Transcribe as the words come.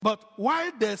But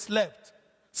while they slept,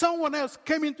 someone else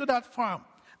came into that farm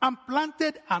and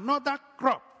planted another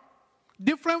crop,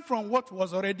 different from what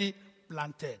was already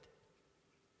planted.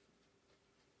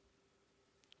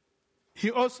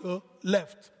 He also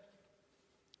left.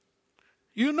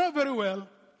 You know very well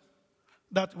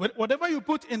that whatever you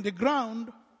put in the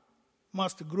ground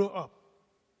must grow up.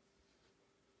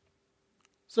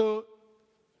 So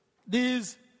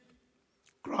these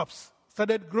crops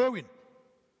started growing.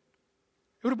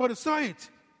 Everybody saw it.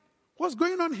 What's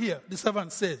going on here? The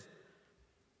servant says.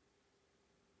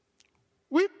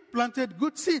 We planted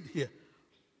good seed here.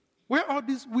 Where are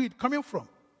this weed coming from?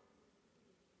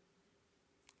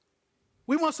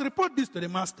 We must report this to the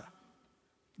master.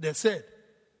 They said.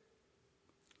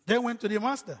 They went to the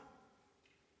master.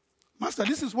 Master,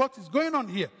 this is what is going on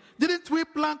here. Didn't we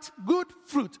plant good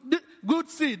fruit, good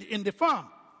seed in the farm?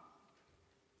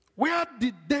 Where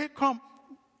did they come,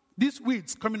 these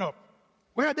weeds coming up?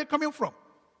 Where are they coming from?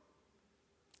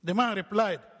 The man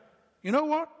replied, you know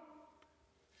what?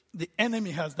 The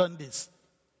enemy has done this.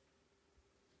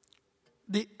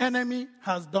 The enemy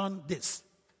has done this.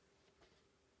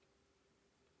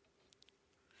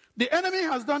 The enemy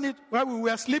has done it while we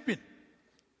were sleeping.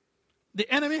 The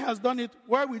enemy has done it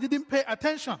while we didn't pay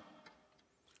attention.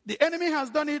 The enemy has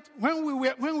done it when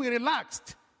we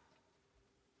relaxed.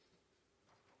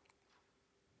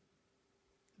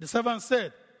 The servant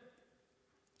said,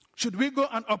 should we go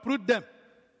and uproot them?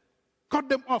 Cut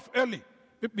them off early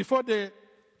before they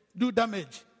do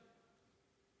damage?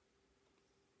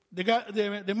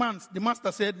 The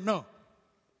master said, no,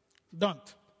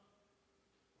 don't.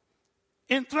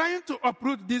 In trying to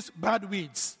uproot these bad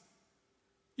weeds,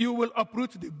 you will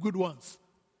uproot the good ones.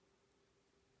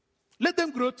 Let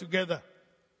them grow together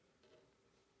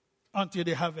until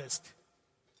the harvest.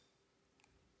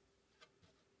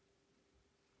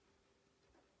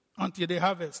 Until the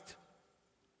harvest.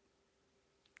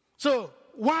 So,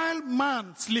 while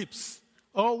man sleeps,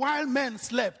 or while men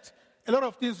slept, a lot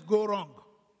of things go wrong.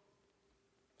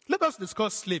 Let us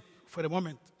discuss sleep for a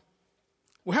moment.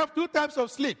 We have two types of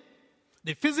sleep.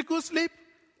 The physical sleep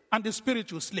and the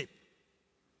spiritual sleep.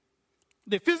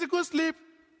 The physical sleep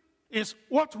is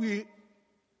what we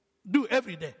do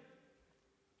every day.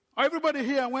 Everybody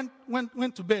here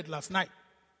went to bed last night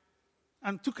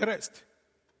and took a rest.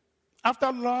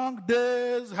 After long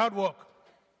days, hard work,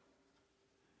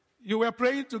 you were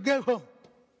praying to get home.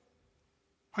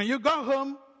 When you got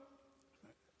home,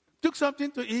 took something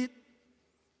to eat,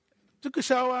 took a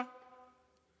shower,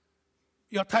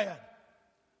 you're tired.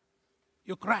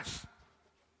 You crash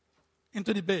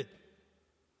into the bed.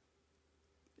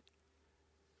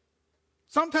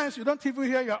 Sometimes you don't even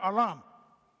hear your alarm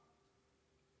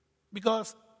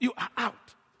because you are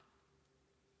out.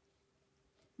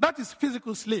 That is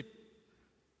physical sleep.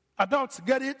 Adults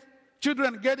get it,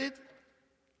 children get it,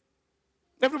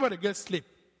 everybody gets sleep.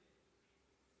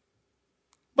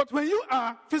 But when you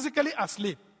are physically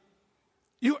asleep,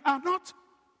 you are not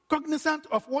cognizant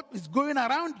of what is going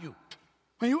around you.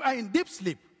 When you are in deep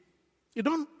sleep, you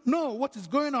don't know what is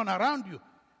going on around you.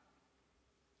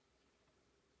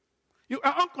 You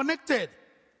are unconnected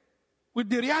with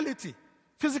the reality,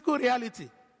 physical reality.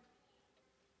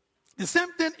 The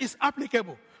same thing is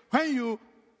applicable when you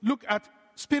look at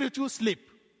spiritual sleep.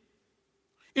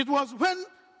 It was when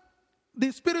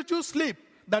the spiritual sleep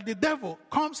that the devil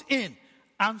comes in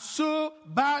and sow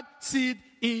bad seed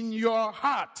in your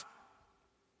heart.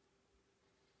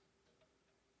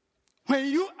 When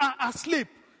you are asleep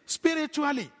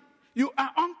spiritually, you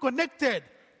are unconnected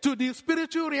to the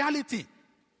spiritual reality.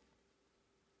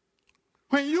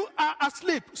 When you are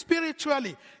asleep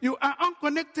spiritually, you are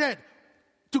unconnected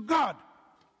to God.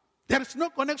 There is no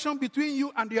connection between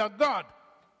you and your God.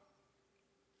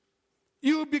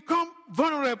 You become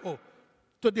vulnerable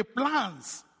to the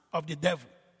plans of the devil,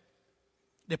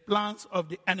 the plans of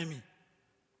the enemy.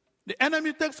 The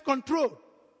enemy takes control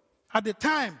at the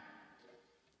time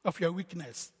of your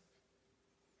weakness.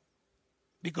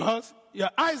 Because your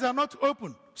eyes are not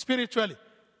open spiritually.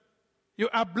 You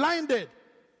are blinded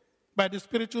by the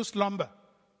spiritual slumber.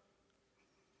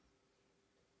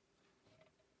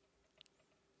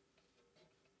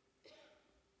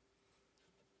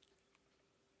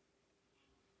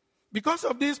 Because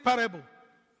of this parable,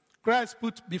 Christ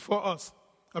put before us,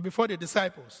 or before the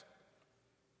disciples,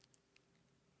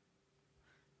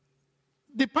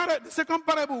 the second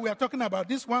parable we are talking about,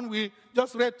 this one we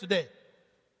just read today,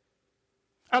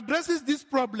 addresses this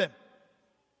problem.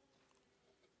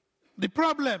 The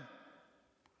problem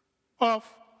of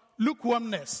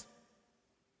lukewarmness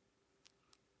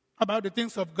about the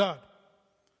things of God.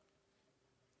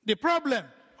 The problem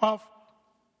of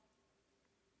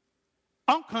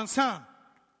unconcerned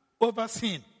over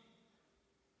sin.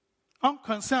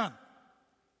 Unconcerned,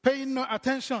 paying no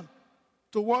attention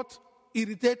to what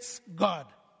irritates God.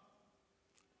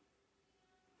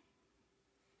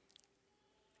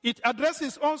 It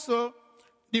addresses also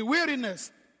the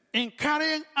weariness in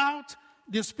carrying out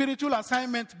the spiritual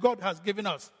assignment God has given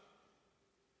us.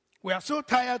 We are so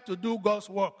tired to do God's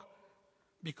work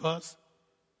because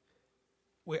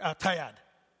we are tired.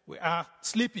 We are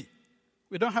sleepy.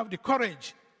 We don't have the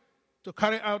courage to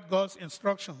carry out God's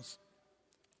instructions.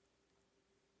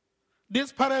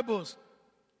 These parables,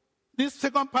 this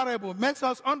second parable makes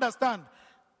us understand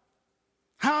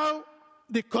how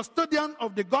the custodians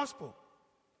of the gospel,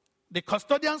 the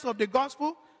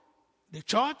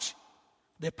church,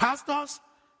 the pastors,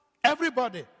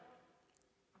 everybody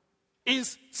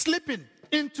is slipping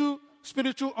into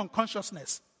spiritual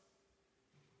unconsciousness.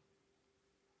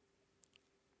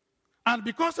 And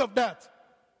because of that,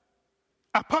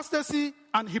 apostasy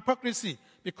and hypocrisy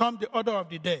become the order of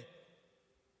the day.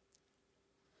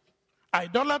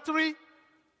 Idolatry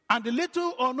and the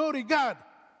little or no regard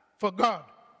for God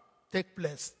take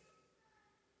place.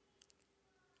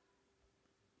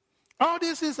 All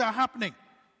these things are happening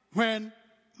when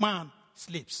man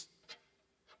sleeps.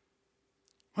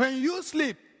 When you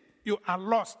sleep, you are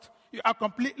lost. You are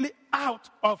completely out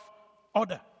of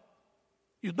order.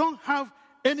 You don't have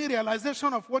any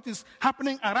realization of what is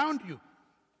happening around you,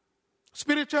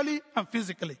 spiritually and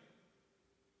physically.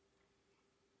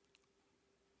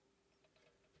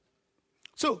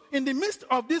 So, in the midst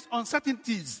of these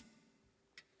uncertainties,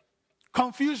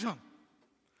 confusion,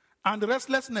 and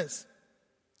restlessness,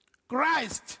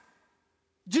 Christ,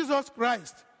 Jesus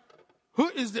Christ, who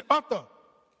is the author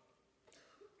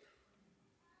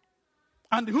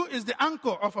and who is the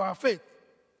anchor of our faith,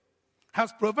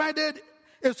 has provided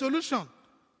a solution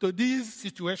to these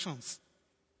situations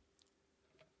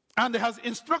and has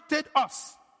instructed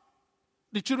us,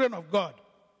 the children of God,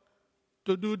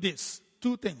 to do this,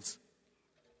 two things: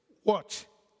 watch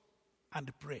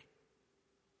and pray.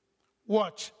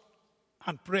 Watch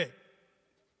and pray.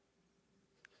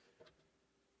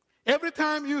 Every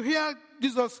time you hear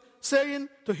Jesus saying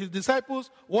to his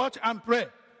disciples, watch and pray,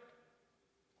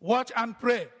 watch and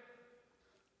pray,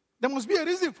 there must be a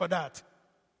reason for that.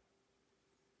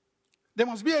 There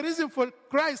must be a reason for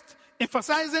Christ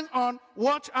emphasizing on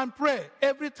watch and pray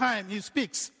every time he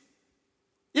speaks.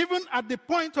 Even at the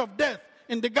point of death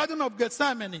in the Garden of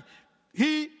Gethsemane,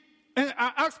 he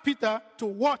asked Peter to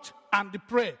watch and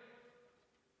pray.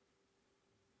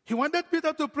 He wanted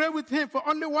Peter to pray with him for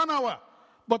only 1 hour.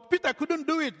 But Peter couldn't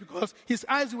do it because his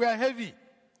eyes were heavy.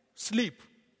 Sleep.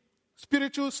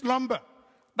 Spiritual slumber.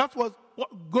 That was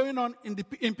what going on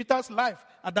in Peter's life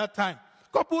at that time.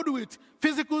 Coupled with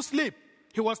physical sleep.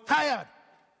 He was tired.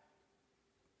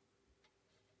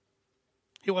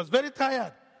 He was very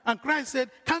tired. And Christ said,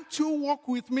 can't you walk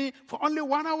with me for only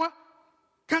 1 hour?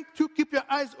 Can't you keep your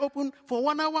eyes open for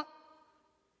 1 hour?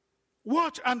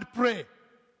 Watch and pray.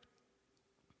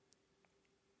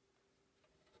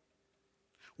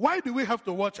 Why do we have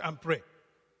to watch and pray?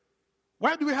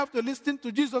 Why do we have to listen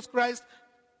to Jesus Christ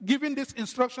giving this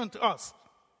instruction to us?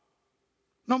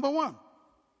 Number one,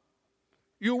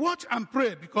 you watch and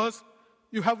pray because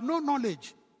you have no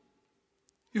knowledge.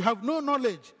 You have no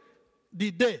knowledge the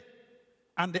day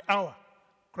and the hour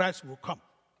Christ will come.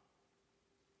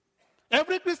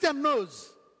 Every Christian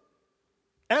knows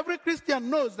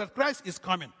that Christ is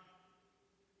coming.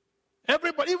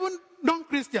 Everybody, even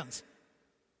non-Christians,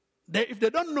 if they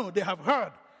don't know, they have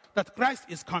heard that Christ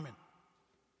is coming.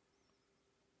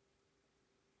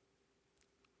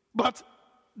 But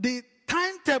the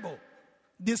timetable,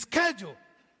 the schedule,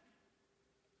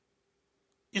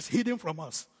 is hidden from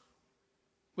us.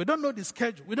 We don't know the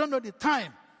schedule. We don't know the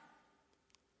time.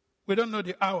 We don't know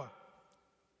the hour.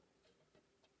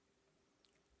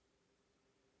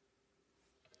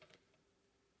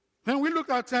 When we look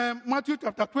at Matthew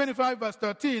chapter 25, verse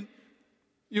 13,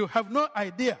 you have no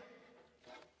idea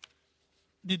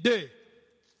the day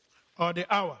or the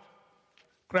hour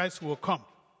Christ will come.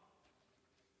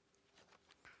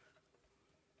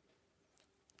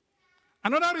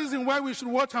 Another reason why we should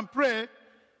watch and pray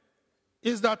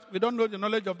is that we don't know the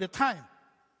knowledge of the time.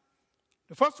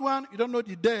 The first one, you don't know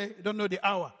the day, you don't know the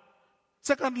hour.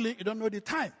 Secondly, you don't know the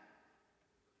time.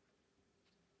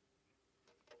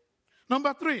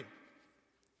 Number three,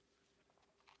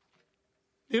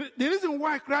 the reason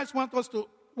why Christ wants us to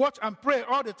watch and pray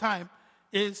all the time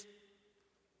is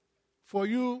for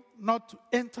you not to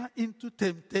enter into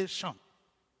temptation.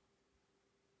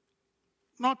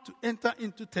 Not to enter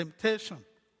into temptation.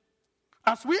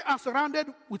 As we are surrounded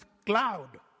with cloud,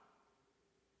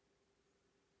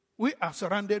 we are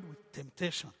surrounded with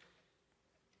temptation.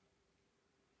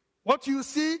 What you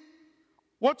see,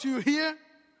 what you hear,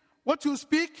 what you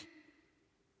speak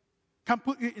can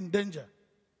put you in danger.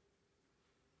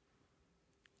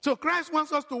 So Christ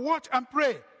wants us to watch and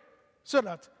pray so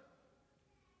that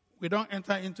we don't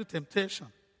enter into temptation.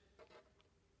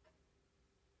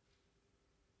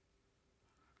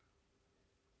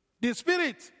 The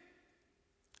spirit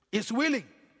is willing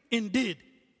indeed,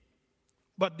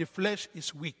 but the flesh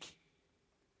is weak.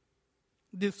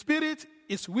 The spirit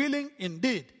is willing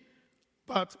indeed,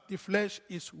 but the flesh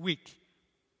is weak.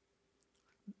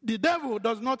 The devil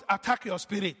does not attack your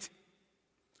spirit.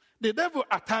 The devil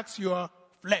attacks your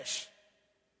flesh.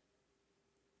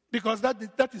 Because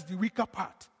that is the weaker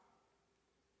part.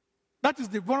 That is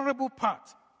the vulnerable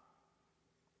part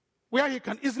where he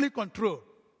can easily control.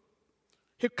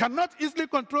 He cannot easily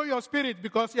control your spirit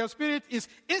because your spirit is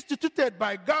instituted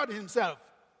by God himself.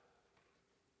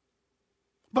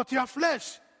 But your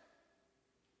flesh,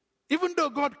 even though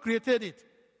God created it,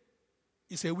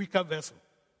 is a weaker vessel.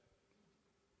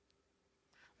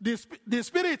 The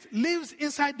spirit lives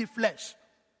inside the flesh.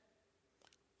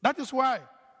 That is why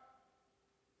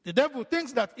the devil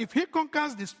thinks that if he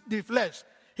conquers the flesh,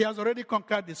 he has already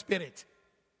conquered the spirit.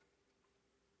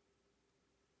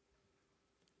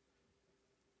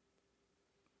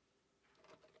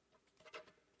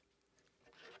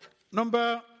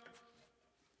 Number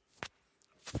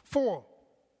 4.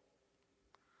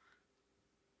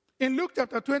 In Luke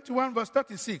chapter 21, verse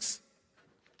 36,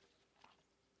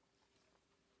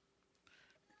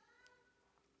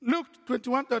 Luke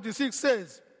 21:36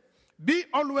 says, "Be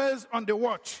always on the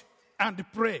watch and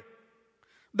pray,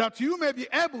 that you may be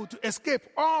able to escape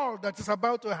all that is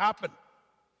about to happen."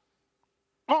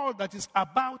 All that is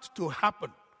about to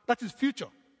happen. That is future.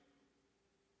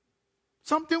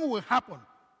 Something will happen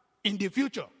in the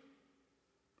future.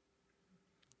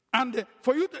 And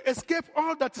for you to escape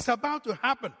all that is about to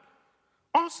happen,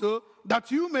 also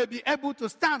that you may be able to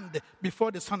stand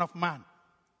before the Son of Man.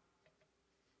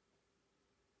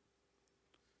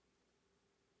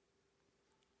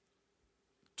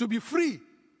 To be free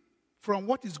from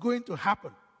what is going to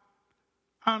happen.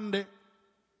 And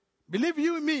believe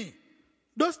you me,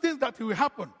 those things that will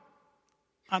happen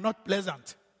are not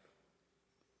pleasant.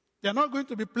 They are not going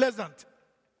to be pleasant.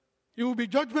 It will be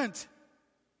judgment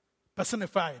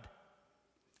personified.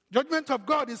 Judgment of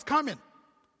God is coming.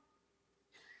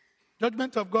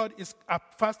 Judgment of God is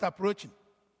fast approaching.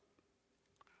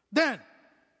 Then,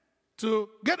 to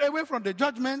get away from the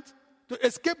judgment, to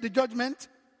escape the judgment,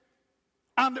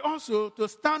 and also to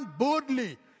stand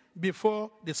boldly before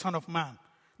the Son of Man.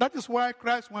 That is why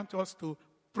Christ wants us to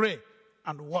pray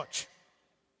and watch.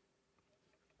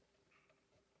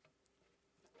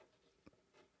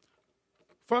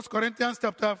 First Corinthians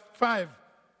chapter 5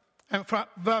 and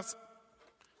verse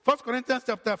 1 Corinthians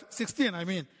chapter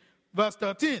 16, verse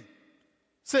 13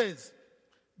 says,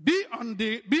 Be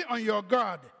on your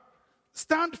guard,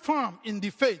 stand firm in the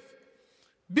faith,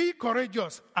 be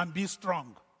courageous and be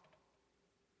strong.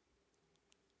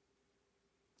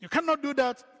 You cannot do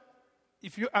that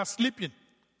if you are sleeping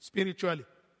spiritually.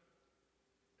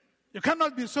 You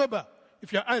cannot be sober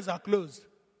if your eyes are closed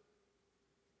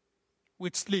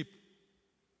with sleep.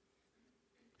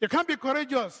 You can't be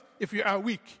courageous if you are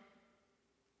weak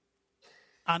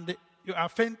and you are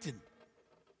fainting.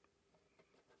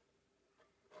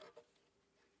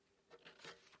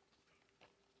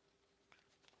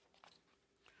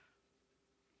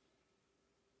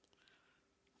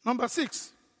 Number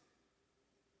 6.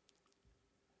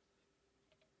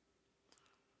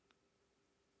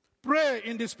 Pray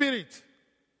in the Spirit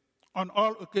on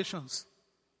all occasions.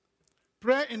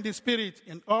 Pray in the Spirit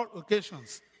in all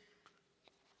occasions.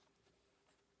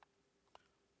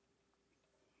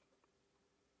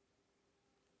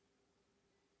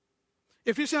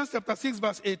 Ephesians chapter 6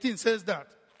 verse 18 says that,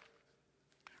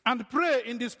 and pray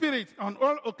in the Spirit on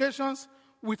all occasions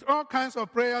with all kinds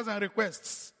of prayers and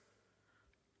requests.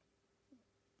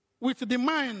 With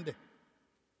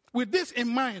this in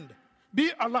mind,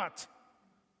 be alert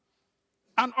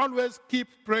and always keep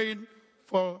praying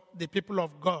for the people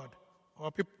of God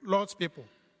or Lord's people.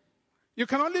 You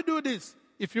can only do this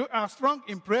if you are strong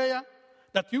in prayer,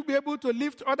 that you'll be able to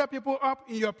lift other people up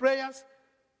in your prayers.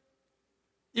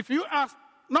 If you are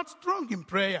not strong in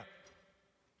prayer,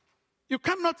 you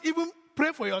cannot even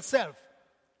pray for yourself.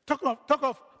 Talk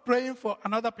of praying for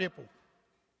another people.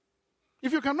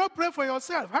 If you cannot pray for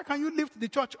yourself, how can you lift the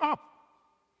church up?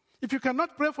 If you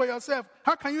cannot pray for yourself,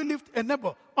 how can you lift a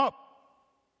neighbor up?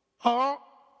 Or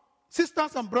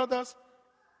sisters and brothers,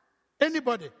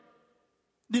 anybody,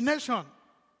 the nation,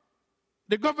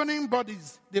 the governing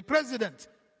bodies, the president.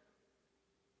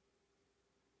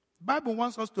 The Bible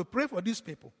wants us to pray for these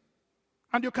people.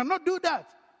 And you cannot do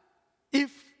that if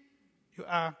you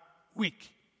are weak.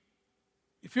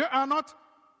 If you are not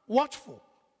watchful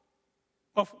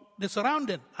of the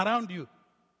surrounding around you,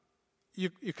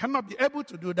 you cannot be able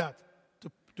to do that,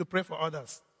 to pray for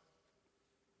others.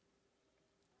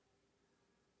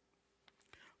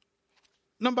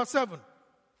 Number 7.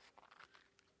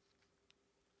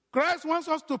 Christ wants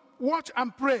us to watch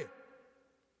and pray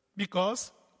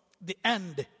because the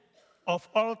end of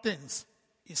all things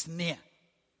is near.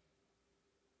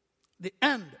 The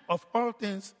end of all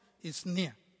things is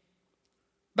near.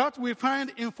 That we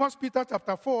find in 1 Peter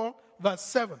chapter 4, verse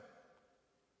 7.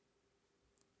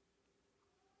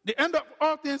 The end of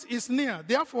all things is near.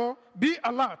 Therefore, be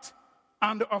alert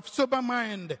and of sober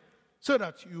mind so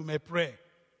that you may pray.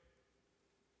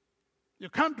 You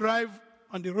can't drive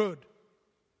on the road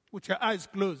with your eyes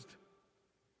closed.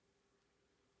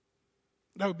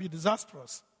 That would be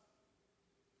disastrous.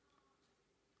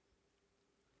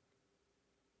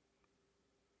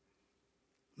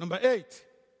 Number 8.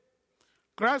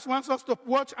 Christ wants us to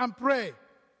watch and pray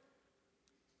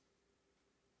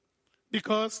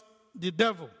because the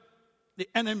devil, the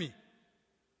enemy,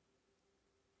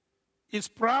 is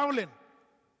prowling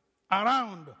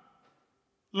around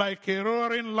like a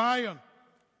roaring lion,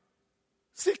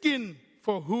 seeking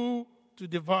for who to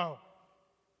devour.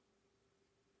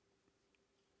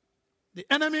 The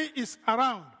enemy is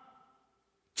around,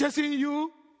 chasing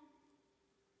you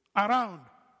around,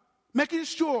 making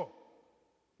sure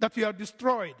that you are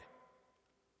destroyed.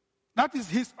 That is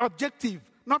his objective.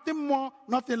 Nothing more,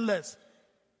 nothing less.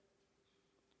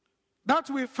 That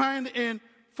we find in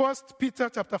 1 Peter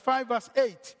chapter 5, verse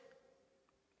 8.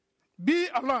 Be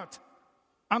alert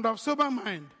and of sober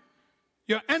mind.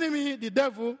 Your enemy, the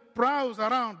devil, prowls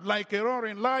around like a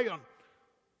roaring lion,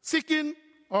 seeking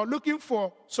or looking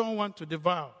for someone to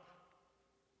devour.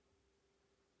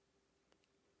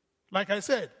 Like I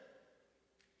said,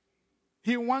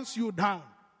 he wants you down.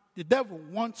 The devil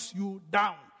wants you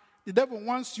down. The devil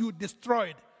wants you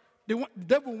destroyed. The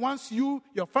devil wants you,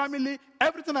 your family,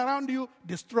 everything around you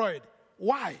destroyed.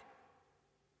 Why?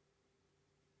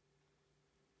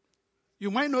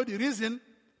 You might know the reason,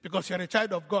 because you're a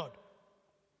child of God.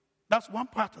 That's one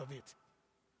part of it.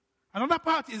 Another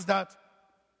part is that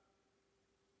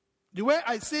the way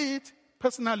I see it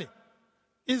personally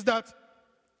is that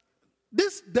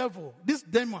this devil, this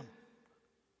demon,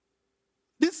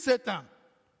 this Satan,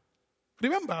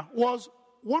 remember, was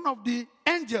one of the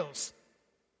angels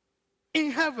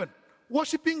in heaven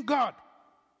worshiping God.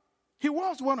 He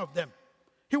was one of them.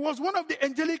 He was one of the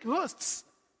angelic hosts.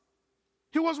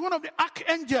 He was one of the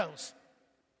archangels.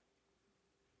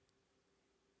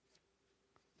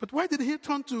 But why did he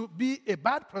turn to be a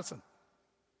bad person?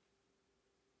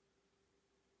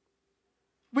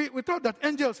 We thought that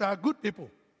angels are good people.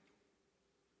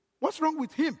 What's wrong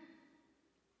with him?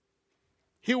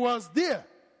 He was there.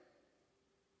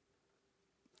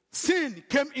 Sin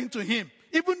came into him,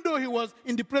 even though he was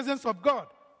in the presence of God.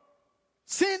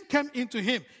 Sin came into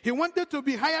him. He wanted to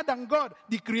be higher than God,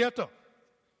 the Creator.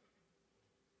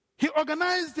 He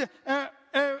organized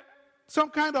some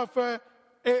kind of a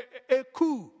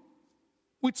coup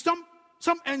with some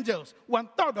angels,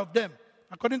 1/3 of them,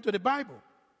 according to the Bible.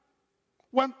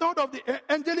 1/3 of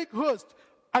the angelic host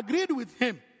agreed with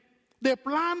him. They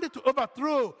planned to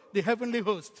overthrow the heavenly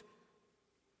host.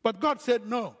 But God said,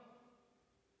 no,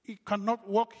 it cannot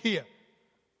work here.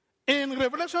 In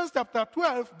Revelation chapter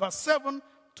 12, verse 7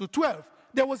 to 12,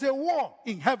 there was a war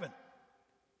in heaven.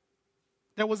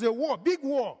 There was a war, big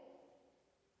war.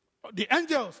 The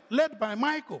angels, led by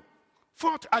Michael,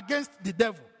 fought against the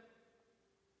devil.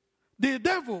 The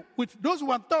devil, with those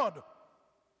 1/3,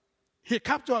 he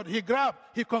captured, he grabbed,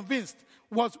 he convinced,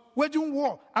 was waging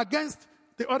war against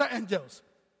the other angels.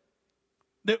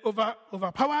 They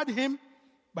overpowered him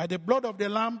by the blood of the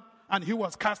Lamb, and he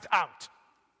was cast out.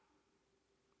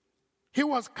 He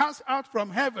was cast out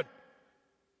from heaven.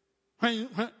 When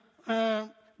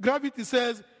gravity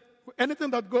says anything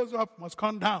that goes up must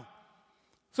come down.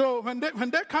 So when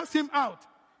they cast him out,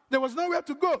 there was nowhere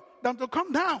to go than to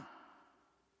come down.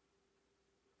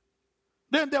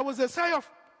 Then there was a sigh of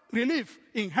relief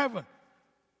in heaven.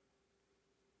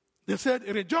 They said,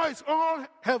 rejoice all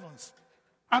heavens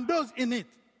and those in it.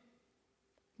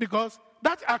 Because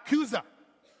that accuser,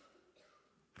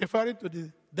 referring to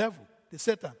the devil, the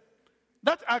Satan,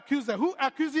 that accuser who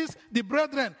accuses the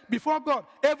brethren before God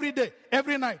every day,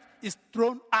 every night, is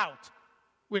thrown out.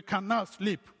 We can now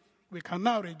sleep. We can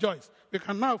now rejoice. We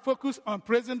can now focus on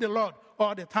praising the Lord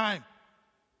all the time.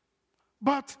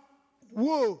 But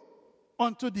woe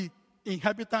unto the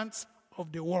inhabitants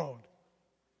of the world.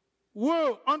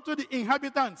 Woe unto the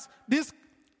inhabitants this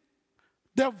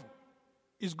devil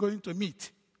is going to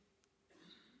meet.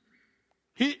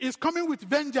 He is coming with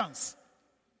vengeance.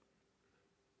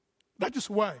 That is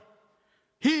why.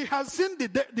 He has seen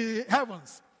the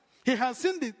heavens. He has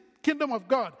seen the kingdom of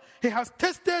God. He has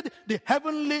tasted the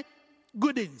heavenly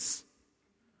goodings.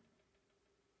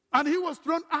 And he was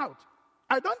thrown out.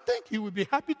 I don't think he will be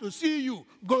happy to see you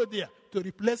go there to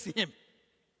replace him.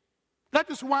 That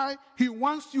is why he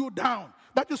wants you down.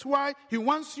 That is why he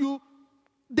wants you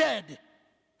dead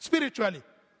spiritually.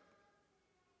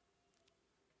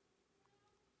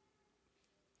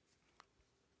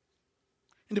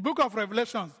 In the book of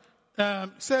Revelation,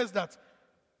 says that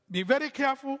be very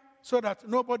careful so that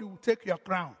nobody will take your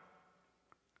crown.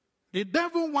 The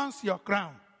devil wants your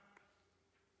crown.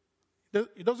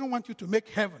 He doesn't want you to make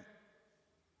heaven.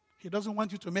 He doesn't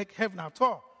want you to make heaven at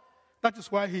all. That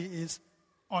is why he is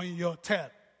on your tail.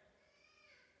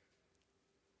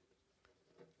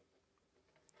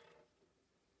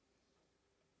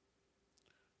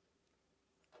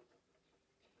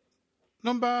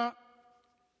 Number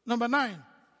 9.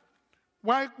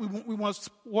 Why we must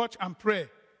watch and pray.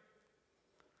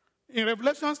 In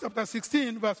Revelation chapter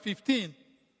 16, verse 15,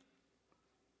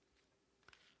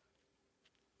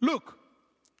 look,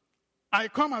 I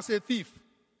come as a thief.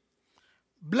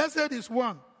 Blessed is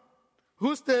one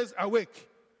who stays awake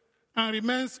and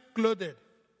remains clothed,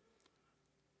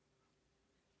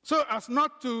 so as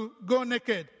not to go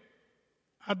naked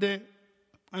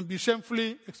and be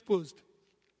shamefully exposed.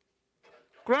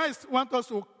 Christ wants us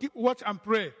to watch and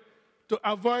pray to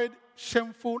avoid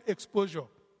shameful exposure.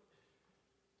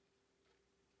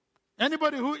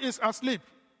 Anybody who is asleep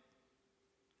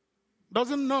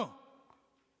doesn't know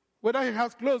whether he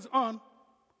has clothes on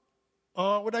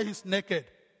or whether he's naked.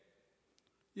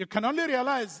 You can only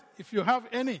realize if you have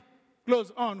any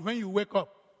clothes on when you wake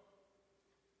up.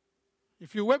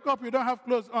 If you wake up, you don't have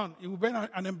clothes on, it will be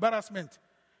an embarrassment.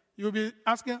 You will be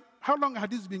asking, how long has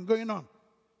this been going on?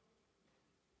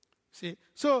 See,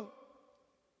 so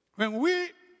when we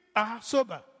are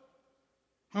sober,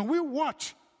 when we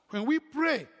watch, when we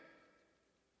pray,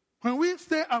 when we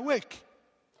stay awake,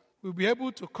 we'll be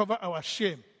able to cover our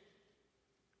shame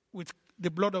with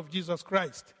the blood of Jesus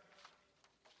Christ.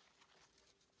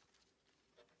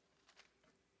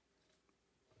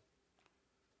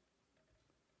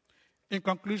 In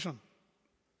conclusion,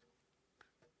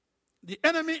 the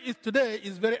enemy today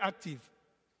is very active.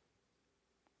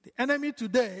 The enemy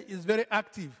today is very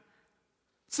active.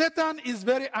 Satan is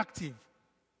very active.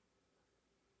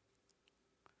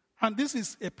 And this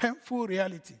is a painful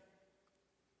reality.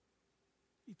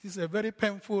 It is a very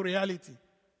painful reality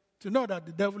to know that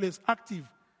the devil is active.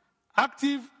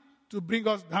 Active to bring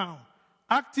us down.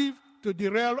 Active to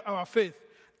derail our faith.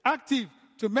 Active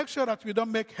to make sure that we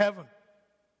don't make heaven.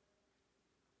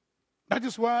 That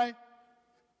is why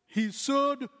he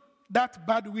sowed that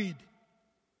bad weed,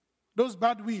 those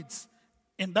bad weeds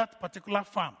in that particular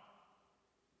farm.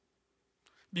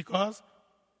 Because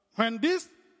when these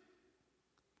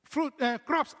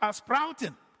crops are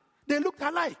sprouting, they looked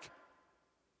alike.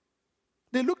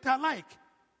 They looked alike.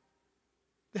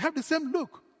 They have the same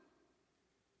look.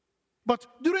 But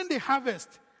during the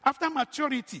harvest, after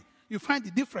maturity, you find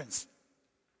the difference.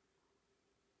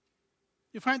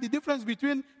 You find the difference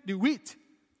between the wheat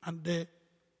and the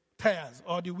tares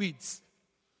or the weeds.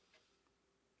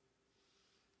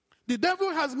 The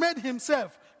devil has made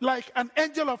himself like an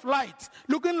angel of light,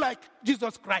 looking like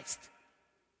Jesus Christ.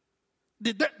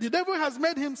 The devil has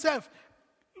made himself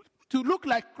to look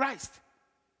like Christ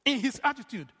in his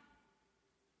attitude.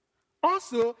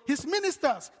 Also, his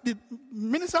ministers, the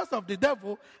ministers of the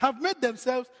devil, have made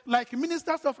themselves like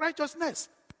ministers of righteousness.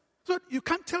 So you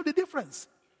can't tell the difference.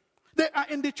 They are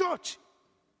in the church.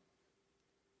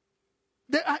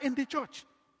 They are in the church.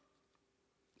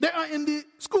 They are in the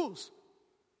schools.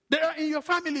 They are in your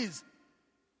families.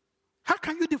 How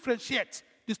can you differentiate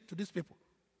this to these people?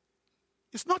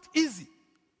 It's not easy.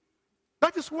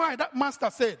 That is why that master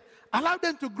said, allow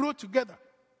them to grow together.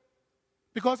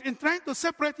 Because in trying to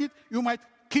separate it, you might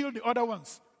kill the other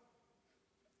ones.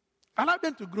 Allow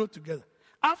them to grow together.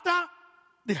 After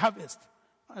the harvest,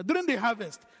 during the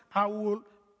harvest, I will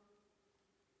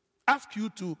ask you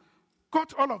to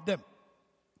cut all of them,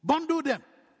 bundle them,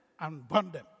 and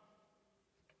burn them.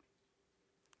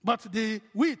 But the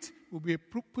wheat will be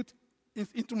put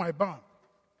into my barn.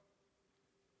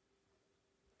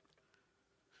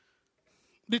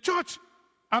 The church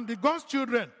and the God's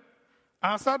children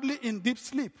are sadly in deep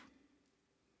sleep.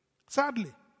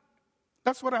 Sadly.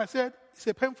 That's what I said. It's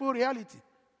a painful reality.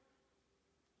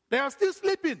 They are still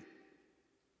sleeping.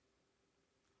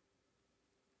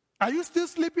 Are you still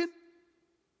sleeping?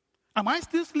 Am I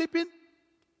still sleeping?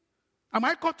 Am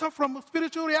I cut off from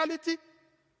spiritual reality?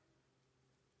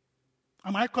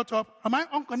 Am I cut off? Am I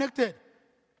unconnected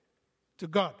to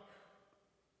God?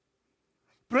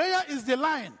 Prayer is the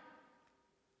line.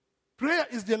 Prayer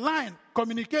is the line,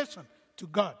 communication to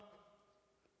God.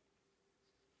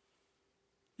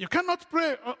 You cannot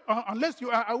pray unless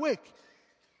you are awake.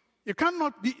 You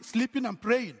cannot be sleeping and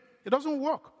praying. It doesn't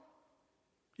work.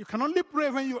 You can only pray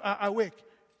when you are awake,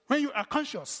 when you are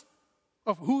conscious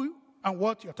of who and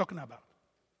what you're talking about.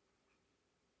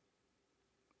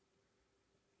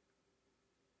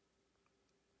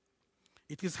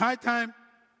 It is high time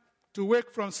to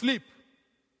wake from sleep,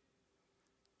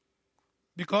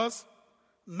 because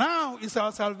now is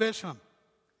our salvation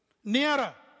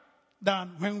nearer than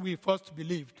when we first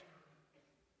believed.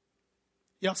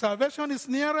 Your salvation is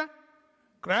nearer.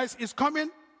 Christ is coming.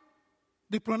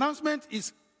 The pronouncement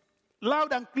is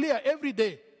loud and clear every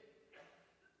day.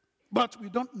 But we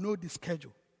don't know the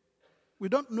schedule. We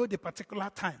don't know the particular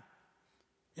time.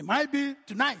 It might be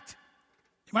tonight.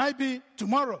 It might be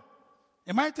tomorrow.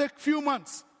 It might take a few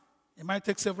months. It might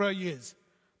take several years.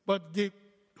 But the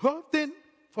whole thing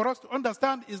for us to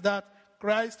understand is that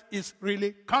Christ is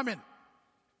really coming.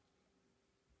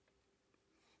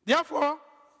 Therefore,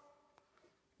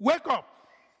 wake up,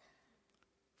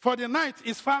 for the night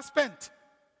is far spent.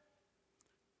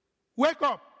 Wake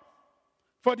up,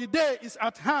 for the day is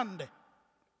at hand.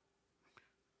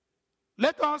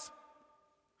 Let us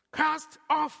cast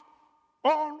off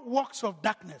all works of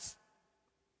darkness.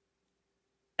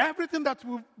 Everything that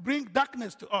will bring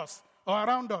darkness to us or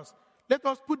around us, let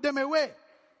us put them away.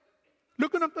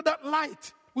 Looking unto that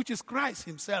light, which is Christ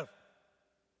himself.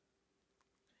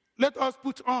 Let us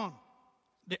put on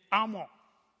the armor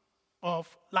of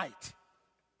light.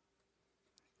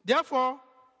 Therefore,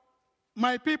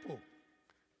 my people,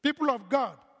 people of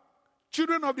God,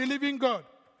 children of the living God,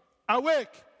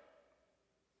 awake.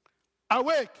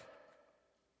 Awake.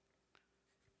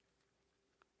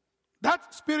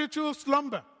 That spiritual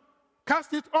slumber,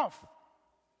 cast it off.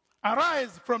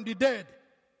 Arise from the dead.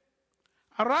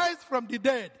 Arise from the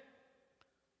dead,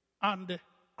 and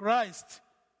Christ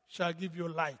shall give you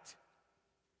light.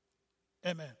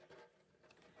 Amen.